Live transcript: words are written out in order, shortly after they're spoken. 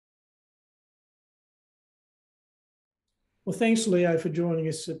Well, thanks, Leo, for joining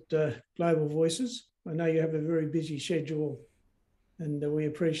us at Global Voices. I know you have a very busy schedule and we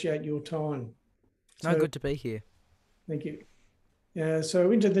appreciate your time. No, So, good to be here. thank you.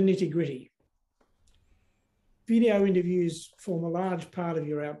 So, into the nitty gritty. Video interviews form a large part of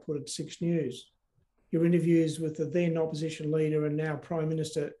your output at Six News. Your interviews with the then opposition leader and now Prime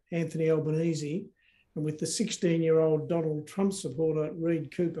Minister Anthony Albanese and with the 16-year-old Donald Trump supporter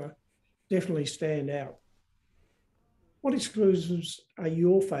Reid Cooper definitely stand out. What exclusives are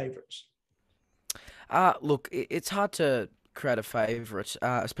your favourites? Look, it's hard to create a favourite,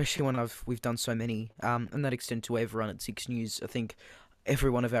 especially when we've done so many, and that extend to everyone at Six News. I think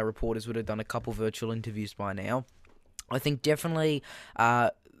every one of our reporters would have done a couple virtual interviews by now. I think definitely,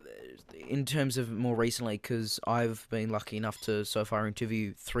 in terms of more recently, because I've been lucky enough to so far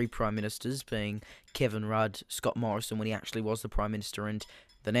interview three prime ministers, being Kevin Rudd, Scott Morrison when he actually was the prime minister, and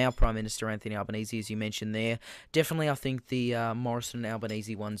the now prime minister Anthony Albanese, as you mentioned there. Definitely, I think the Morrison and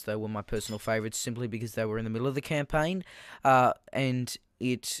Albanese ones though were my personal favourites, simply because they were in the middle of the campaign, and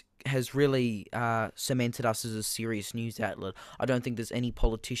it has really cemented us as a serious news outlet. I don't think there's any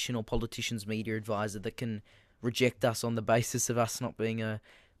politician or politician's media advisor that can reject us on the basis of us not being a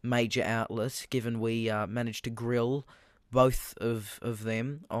major outlet, given we managed to grill both of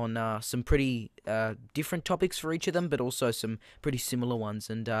them on some pretty different topics for each of them, but also some pretty similar ones.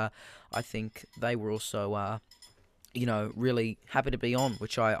 And I think they were also really happy to be on,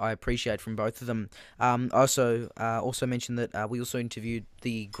 which I appreciate from both of them. Also mentioned that we also interviewed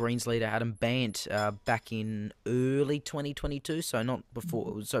the Greens leader Adam Bandt back in early 2022, so not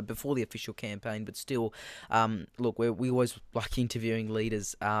before, so before the official campaign, but still, look, we always like interviewing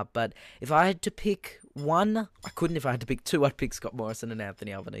leaders. But if I had to pick one, I couldn't. If I had to pick two, I'd pick Scott Morrison and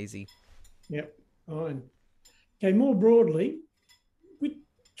Anthony Albanese. Yep, fine. Okay, more broadly, which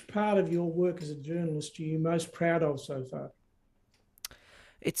part of your work as a journalist are you most proud of so far?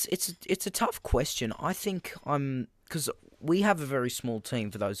 It's a tough question. I think I'm because we have a very small team.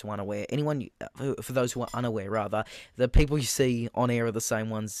 For those who are unaware, for those who are unaware, rather, the people you see on air are the same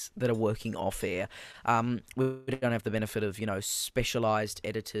ones that are working off air. We don't have the benefit of specialized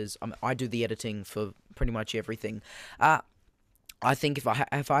editors. I do the editing for pretty much everything. I think if I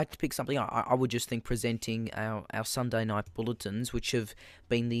had to pick something, I would just think presenting our Sunday night bulletins, which have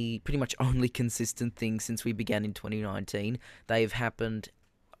been the pretty much only consistent thing since we began in 2019. They've happened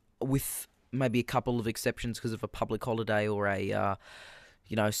with maybe a couple of exceptions because of a public holiday or a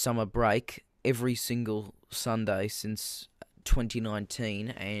summer break every single Sunday since 2019,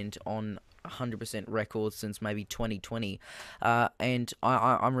 and on 100% record since maybe 2020, and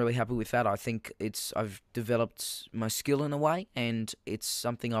I'm really happy with that. I think I've developed my skill in a way, and it's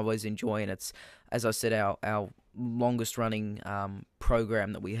something I always enjoy, and it's, as I said, our longest running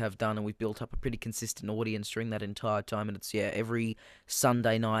program that we have done, and we've built up a pretty consistent audience during that entire time. And it's every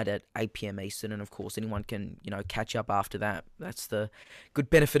Sunday night at 8 p.m. Eastern, and of course anyone can catch up after that. That's the good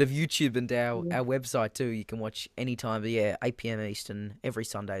benefit of YouTube and our website too. You can watch anytime, but 8 p.m. Eastern every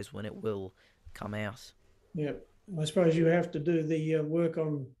Sunday is when it will come out. Yeah, I suppose you have to do the work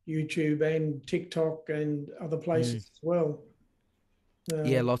on YouTube and TikTok and other places Mm. as well.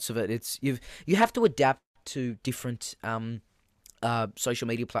 Yeah, Uh, lots of it. You have to adapt to different social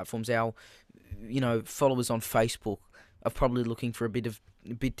media platforms. Our followers on Facebook are probably looking for a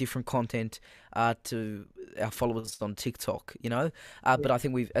bit different content to our followers on TikTok. yeah, But I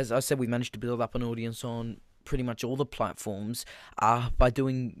think as I said, we've managed to build up an audience on pretty much all the platforms by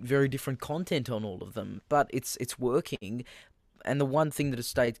doing very different content on all of them. But it's working, and the one thing that has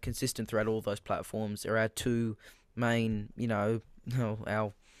stayed consistent throughout all those platforms are our two main,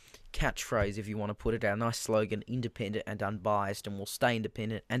 our catchphrase, if you want to put it, our nice slogan: independent and unbiased, and we'll stay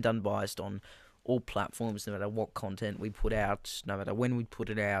independent and unbiased on all platforms, no matter what content we put out, no matter when we put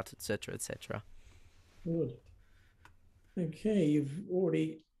it out, etc., etc. good. Okay, you've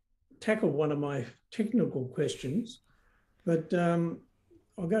already tackled one of my technical questions, but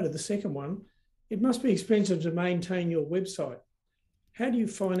I'll go to the second one. It must be expensive to maintain your website. How do you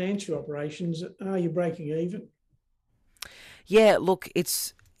finance your operations? Are you breaking even? Yeah, look,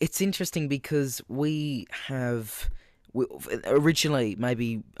 it's interesting because originally,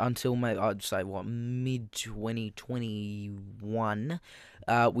 maybe until maybe I'd say what, mid 2021,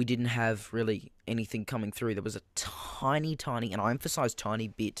 we didn't have really anything coming through. There was a tiny, and I emphasize tiny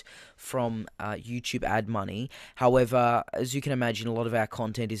bit from YouTube ad money. However, as you can imagine, a lot of our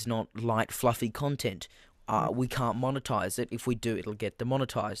content is not light, fluffy content. We can't monetize it. If we do, it'll get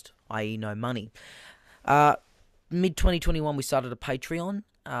demonetized, i.e., no money. Uh, Mid 2021, we started a Patreon.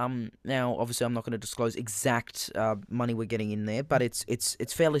 Now, obviously, I'm not going to disclose exact money we're getting in there, but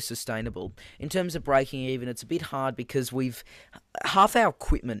it's fairly sustainable. In terms of breaking even, it's a bit hard because we've half our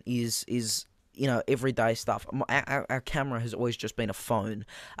equipment is everyday stuff. Our camera has always just been a phone.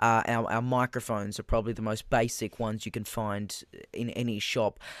 Our microphones are probably the most basic ones you can find in any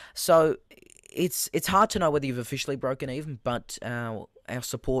shop. So it's hard to know whether you've officially broken even, but our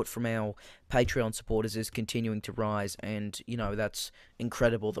support from our Patreon supporters is continuing to rise, and that's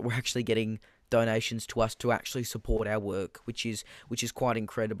incredible that we're actually getting donations to us to actually support our work, which is quite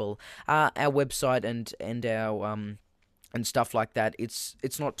incredible. Our website and our and stuff like that,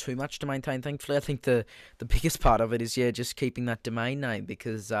 it's not too much to maintain, thankfully. I think the biggest part of it is just keeping that domain name,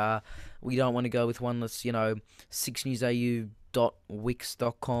 because we don't want to go with one that's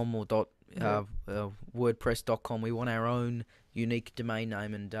 6newsau.wix.com or wordpress.com. We want our own unique domain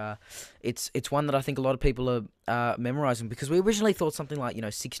name, and it's one that I think a lot of people are memorizing, because we originally thought something like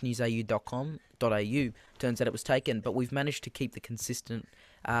 6newsau.com.au. Turns out it was taken, but we've managed to keep the consistent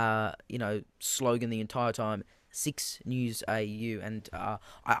slogan the entire time, 6newsau, and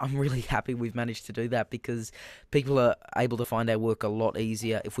I'm really happy we've managed to do that, because people are able to find our work a lot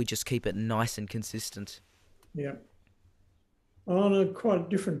easier if we just keep it nice and consistent. Yeah. On a quite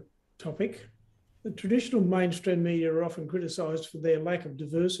different topic, the traditional mainstream media are often criticised for their lack of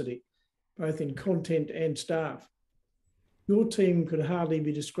diversity, both in content and staff. Your team could hardly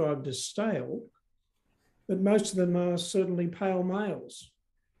be described as stale, but most of them are certainly pale males.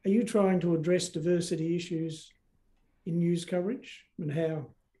 Are you trying to address diversity issues in news coverage, and how?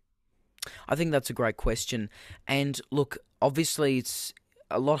 I think that's a great question. And look, obviously it's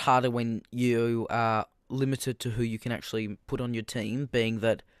a lot harder when you are limited to who you can actually put on your team, being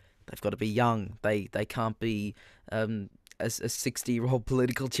that they've got to be young. They can't be a 60-year-old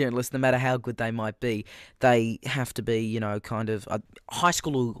political journalist, no matter how good they might be. They have to be, kind of a high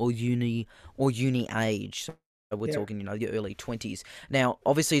school or uni age. We're talking, your early 20s. Now,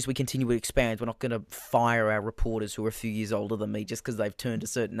 obviously, as we continue to expand, we're not going to fire our reporters who are a few years older than me just because they've turned a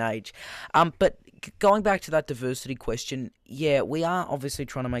certain age. But going back to that diversity question, we are obviously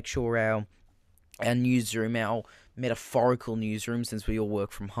trying to make sure our newsroom, our metaphorical newsroom, since we all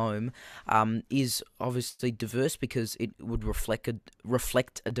work from home, is obviously diverse, because it would reflect a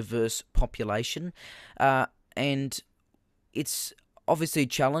diverse population, and it's obviously a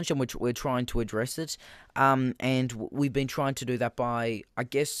challenge, and we're trying to address it, and we've been trying to do that by, I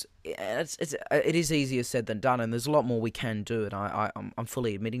guess, it is easier said than done, and there's a lot more we can do, and I'm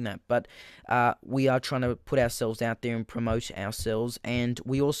fully admitting that, but we are trying to put ourselves out there and promote ourselves, and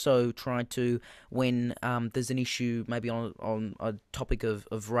we also try to, when there's an issue maybe on a topic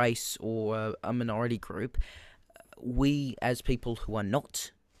of race or a minority group, we, as people who are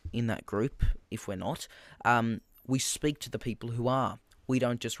not in that group, if we're not, we speak to the people who are. We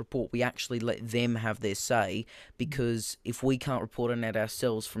don't just report, we actually let them have their say, because if we can't report on it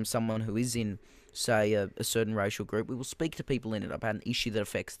ourselves from someone who is in, say, a certain racial group, we will speak to people in it about an issue that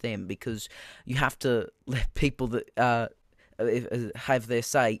affects them, because you have to let people that have their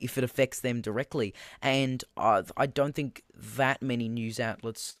say if it affects them directly. And I don't think that many news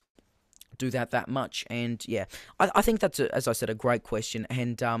outlets do that much, and I think that's as I said, a great question,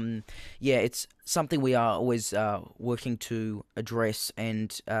 and it's something we are always working to address,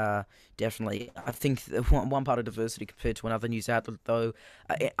 and definitely I think one part of diversity compared to another news outlet, though,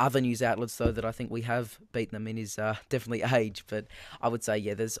 other news outlets though, that I think we have beaten them in is definitely age. But I would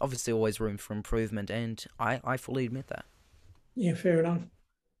say there's obviously always room for improvement, and I fully admit that. Yeah, fair enough.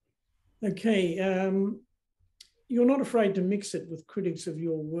 Okay. You're not afraid to mix it with critics of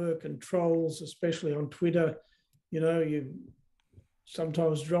your work and trolls, especially on Twitter. You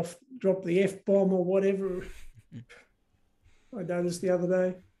sometimes drop the F-bomb or whatever. I noticed the other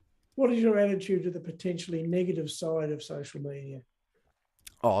day. What is your attitude to the potentially negative side of social media?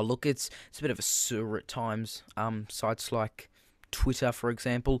 Oh, look, it's a bit of a sewer at times. Sites like Twitter, for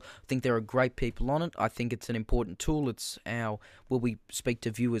example, I think there are great people on it. I think it's an important tool. It's where we speak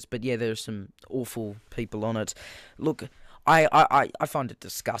to viewers. But there are some awful people on it. Look, I find it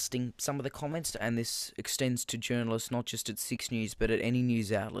disgusting, some of the comments, and this extends to journalists, not just at 6 News, but at any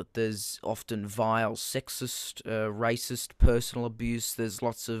news outlet. There's often vile, sexist, racist, personal abuse. There's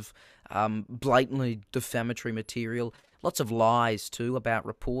lots of blatantly defamatory material. Lots of lies too about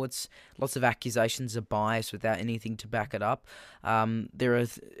reports. Lots of accusations of bias without anything to back it up. There are,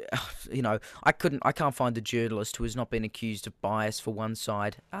 I can't find a journalist who has not been accused of bias for one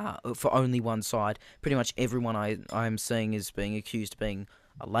side, for only one side. Pretty much everyone I am seeing is being accused of being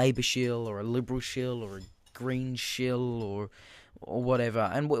a Labour shill or a Liberal shill or a Green shill or or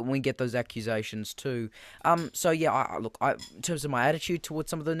whatever, and we get those accusations too. So yeah, look, in terms of my attitude towards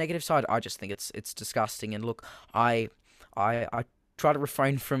some of the negative side, I just think it's disgusting. And look, I try to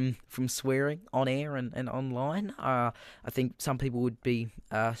refrain from swearing on air and online. I think some people would be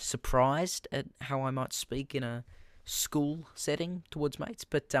surprised at how I might speak in a school setting towards mates,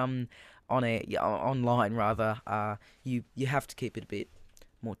 but on air, yeah, online rather, you have to keep it a bit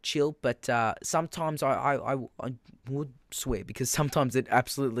more chill. But sometimes I would swear because sometimes it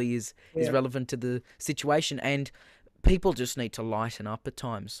absolutely is Yeah. relevant to the situation, and people just need to lighten up at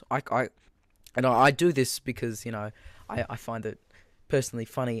times. I do this because I find it personally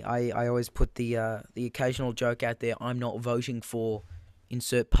funny. I always put the occasional joke out there. I'm not voting for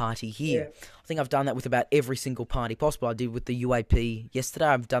insert party here. Yeah. I think I've done that with about every single party possible. I did with the UAP yesterday.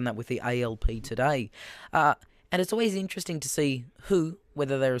 I've done that with the ALP today. And it's always interesting to see who,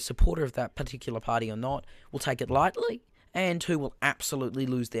 whether they're a supporter of that particular party or not, will take it lightly, and who will absolutely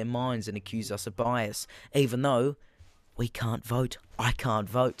lose their minds and accuse us of bias, even though we can't vote. I can't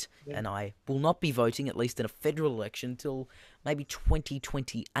vote, Yeah. and I will not be voting, at least in a federal election, till maybe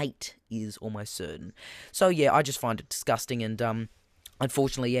 2028 is almost certain. So yeah, I just find it disgusting, and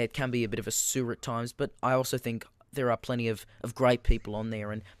unfortunately, yeah, it can be a bit of a sewer at times, but I also think there are plenty of great people on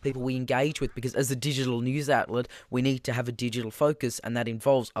there and people we engage with, because as a digital news outlet, we need to have a digital focus, and that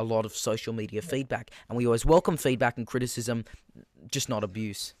involves a lot of social media feedback. And we always welcome feedback and criticism, just not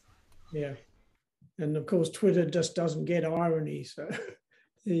abuse. Yeah. And of course, Twitter just doesn't get irony. So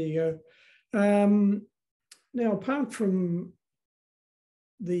there you go. Now, apart from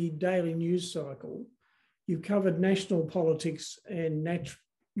the daily news cycle, you've covered national politics and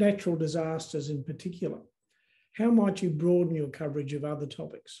natural disasters in particular. How might you broaden your coverage of other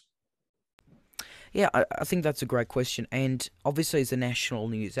topics? Yeah, I think that's a great question. And obviously, as a national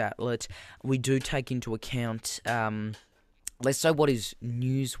news outlet, we do take into account, let's say, what is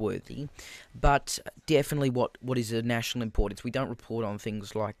newsworthy, but definitely what is a national importance. We don't report on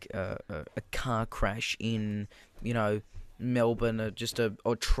things like a car crash in, Melbourne,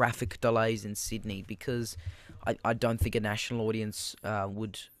 or traffic delays in Sydney, because I don't think a national audience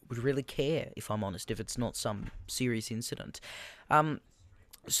would really care, if I'm honest, if it's not some serious incident.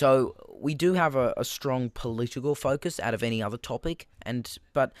 So we do have a strong political focus out of any other topic,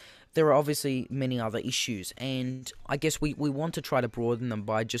 but there are obviously many other issues, and I guess we want to try to broaden them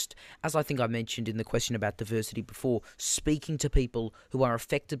by just, as I think I mentioned in the question about diversity before, speaking to people who are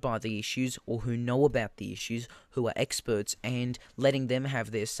affected by the issues or who know about the issues, who are experts, and letting them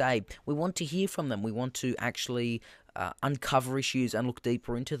have their say. We want to hear from them. We want to actually uncover issues and look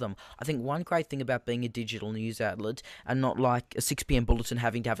deeper into them. I think one great thing about being a digital news outlet, and not like a 6 p.m. bulletin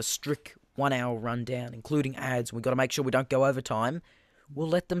having to have a strict 1 hour rundown, including ads, we've got to make sure we don't go over time. We'll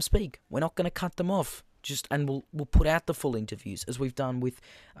let them speak. We're not going to cut them off. And we'll put out the full interviews, as we've done with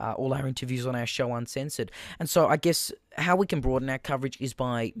all our interviews on our show Uncensored. And so I guess how we can broaden our coverage is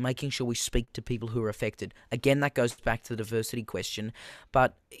by making sure we speak to people who are affected. Again, that goes back to the diversity question.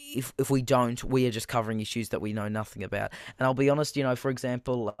 But if we don't, we are just covering issues that we know nothing about. And I'll be honest, for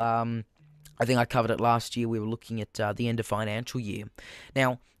example, I think I covered it last year. We were looking at the end of financial year.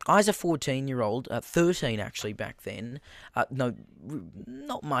 Now, I was a 14-year-old, 13 actually back then,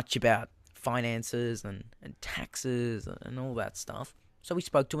 not much about finances and taxes and all that stuff. So we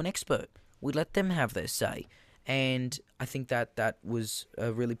spoke to an expert. We let them have their say. And I think that was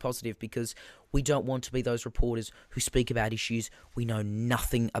really positive, because we don't want to be those reporters who speak about issues we know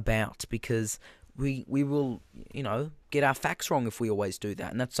nothing about, because we will, get our facts wrong if we always do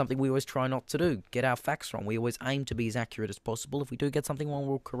that. And that's something we always try not to do, get our facts wrong. We always aim to be as accurate as possible. If we do get something wrong,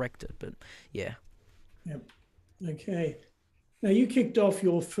 we'll correct it. But yeah. Yep. Okay. Now, you kicked off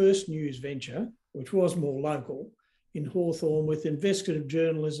your first news venture, which was more local, in Hawthorn with investigative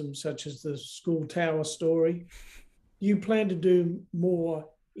journalism such as the school tower story. Do you plan to do more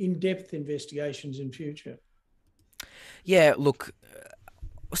in-depth investigations in future? Yeah, look,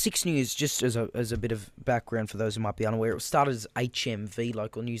 6 News, just as a bit of background for those who might be unaware, it started as HMV,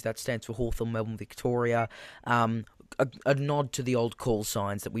 Local News. That stands for Hawthorn, Melbourne, Victoria. A nod to the old call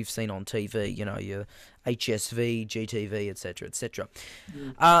signs that we've seen on TV, your HSV, GTV, etc., etc.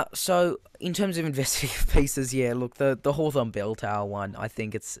 So in terms of investigative pieces, yeah, look, the Hawthorn Bell Tower one, I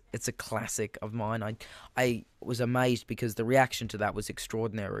think it's a classic of mine. I was amazed because the reaction to that was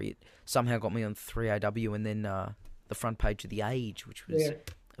extraordinary. It somehow got me on 3AW and then the front page of The Age, which was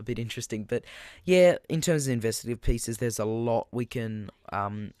a bit interesting. But yeah, in terms of investigative pieces, there's a lot we can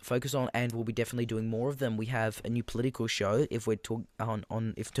focus on, and we'll be definitely doing more of them. We have a new political show, if we're talking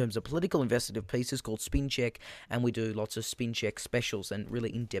on if in terms of political investigative pieces, called Spin Check, and we do lots of Spin Check specials and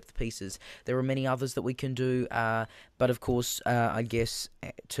really in-depth pieces. There are many others that we can do, but of course, I guess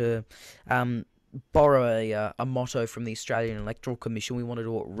to borrow a motto from the Australian Electoral Commission, we want to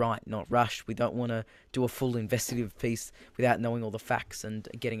do it right, not rush. We don't want to do a full investigative piece without knowing all the facts and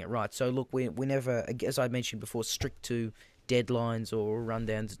getting it right. So look, we never, as I mentioned before, strict to deadlines or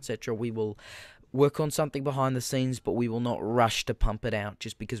rundowns, etc. We will work on something behind the scenes, but we will not rush to pump it out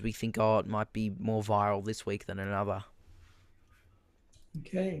just because we think, oh, it might be more viral this week than another.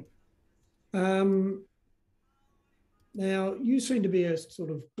 Okay. Now, you seem to be a sort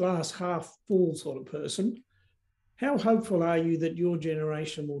of glass half full sort of person. How hopeful are you that your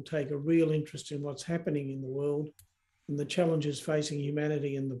generation will take a real interest in what's happening in the world and the challenges facing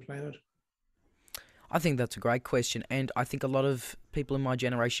humanity and the planet? I think that's a great question, and I think a lot of people in my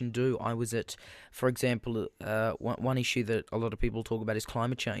generation do. I was at, for example, one issue that a lot of people talk about is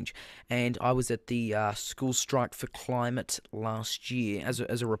climate change, and I was at the school strike for climate last year as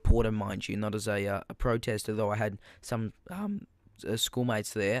a reporter, mind you, not as a protester, though I had some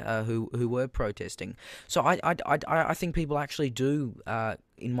schoolmates there who were protesting. So I think people actually do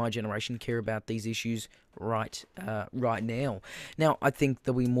in my generation care about these issues right now. Now I think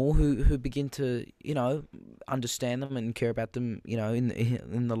there'll be more who begin to understand them and care about them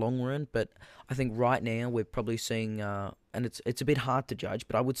in the long run. But I think right now we're probably seeing and it's a bit hard to judge,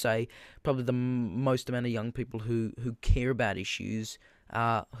 but I would say probably the most amount of young people who care about issues.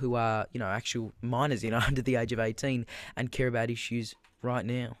 Who are actual minors, under the age of 18, and care about issues right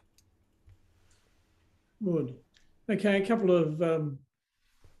now. Good. Okay, a couple of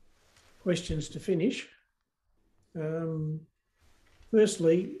questions to finish.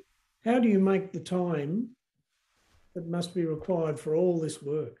 Firstly, how do you make the time that must be required for all this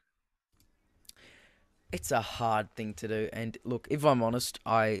work? It's a hard thing to do, and look, if I'm honest,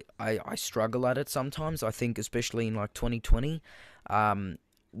 I struggle at it sometimes. I think especially in like 2020, when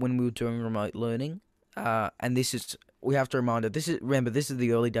we were doing remote learning, and we have to remember this is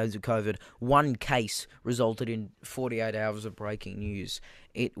the early days of COVID. One case resulted in 48 hours of breaking news.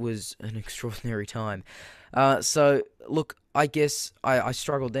 It was an extraordinary time. So look, I guess I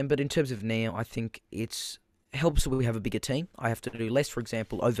struggled then, but in terms of now, I think it's helps that we have a bigger team. I have to do less. For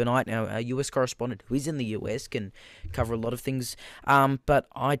example, overnight now, our US correspondent who is in the US can cover a lot of things. But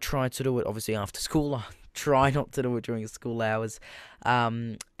I try to do it obviously after school. I try not to do it during school hours.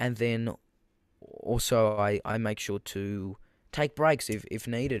 And then also I make sure to take breaks if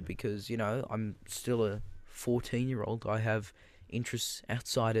needed, because I'm still a 14-year-old. I have interests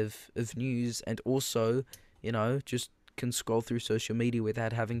outside of news, and also just can scroll through social media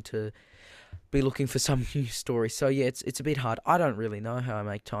without having to be looking for some news story. So yeah, it's a bit hard. I don't really know how I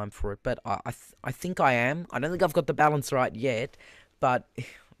make time for it, but I think I am. I don't think I've got the balance right yet, but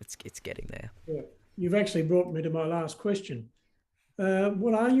it's getting there. Yeah. You've actually brought me to my last question.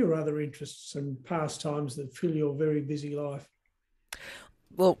 What are your other interests and pastimes that fill your very busy life?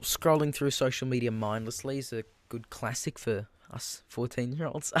 Well, scrolling through social media mindlessly is a good classic for us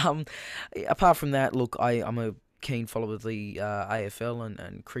 14-year-olds. Apart from that, look, I'm a keen follower of the AFL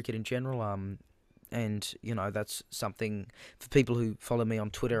and cricket in general. And that's something for people who follow me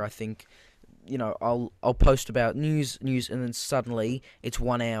on Twitter. I think I'll post about news, and then suddenly it's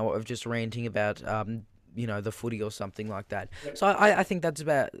 1 hour of just ranting about the footy or something like that. Yep. So I think that's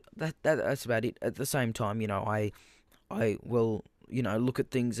about that's about it. At the same time, I will look at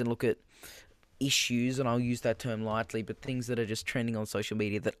things and look at issues, and I'll use that term lightly, but things that are just trending on social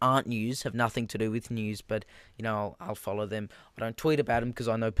media that aren't news, have nothing to do with news, but I'll follow them. I don't tweet about them because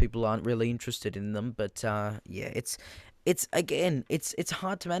I know people aren't really interested in them, but yeah, it's again, it's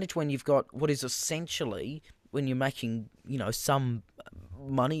hard to manage when you've got what is essentially, when you're making some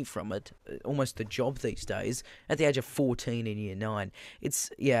money from it, almost a job these days, at the age of 14 in year 9.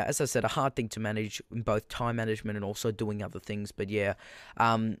 It's, yeah, as I said, a hard thing to manage in both time management and also doing other things. But yeah,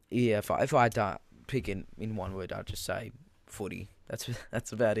 if I had to pick in one word, I'd just say footy.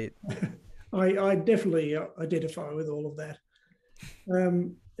 That's about it. I definitely identify with all of that. As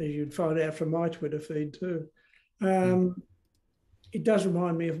you'd find out from my Twitter feed too. It does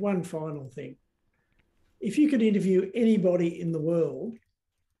remind me of one final thing. If you could interview anybody in the world,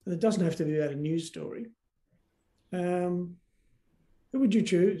 and it doesn't have to be about a news story, who would you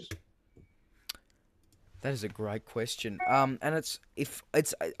choose? That is a great question. And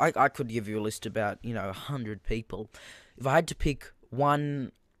I could give you a list about 100 people. If I had to pick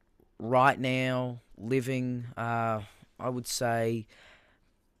one right now living, I would say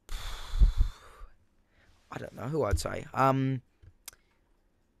I don't know who I'd say.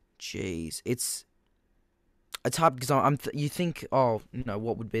 Jeez, it's hard because you think, oh,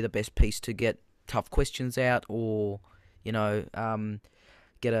 what would be the best piece to get tough questions out, or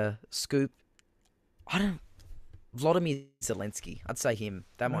get a scoop. I don't. Vladimir Zelensky. I'd say him.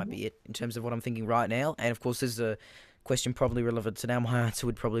 That might be it in terms of what I'm thinking right now. And of course, there's a question probably relevant to now. My answer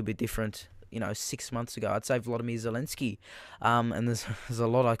would probably be different. 6 months ago, I'd say Vladimir Zelensky. And there's a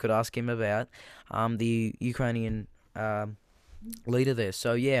lot I could ask him about. The Ukrainian leader there.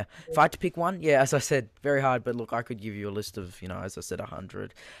 So yeah, if I had to pick one, yeah, as I said, very hard. But look, I could give you a list of, as I said,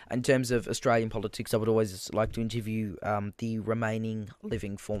 100. In terms of Australian politics, I would always like to interview the remaining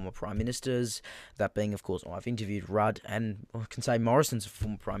living former prime ministers. That being, of course, I've interviewed Rudd, and I can say Morrison's a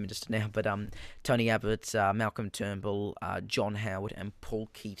former prime minister now, but Tony Abbott, Malcolm Turnbull, John Howard, and Paul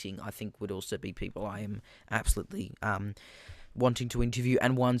Keating, I think would also be people I am absolutely wanting to interview,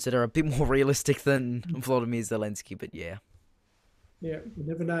 and ones that are a bit more realistic than Vladimir Zelensky. But yeah. Yeah, you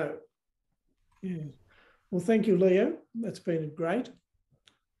never know. Yeah. Well, thank you, Leo. That's been great.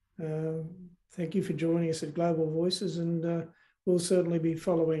 Thank you for joining us at Global Voices, and we'll certainly be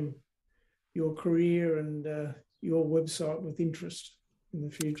following your career and your website with interest in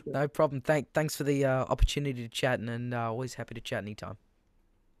the future. No problem. Thanks for the opportunity to chat, and always happy to chat anytime.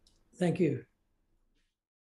 Thank you.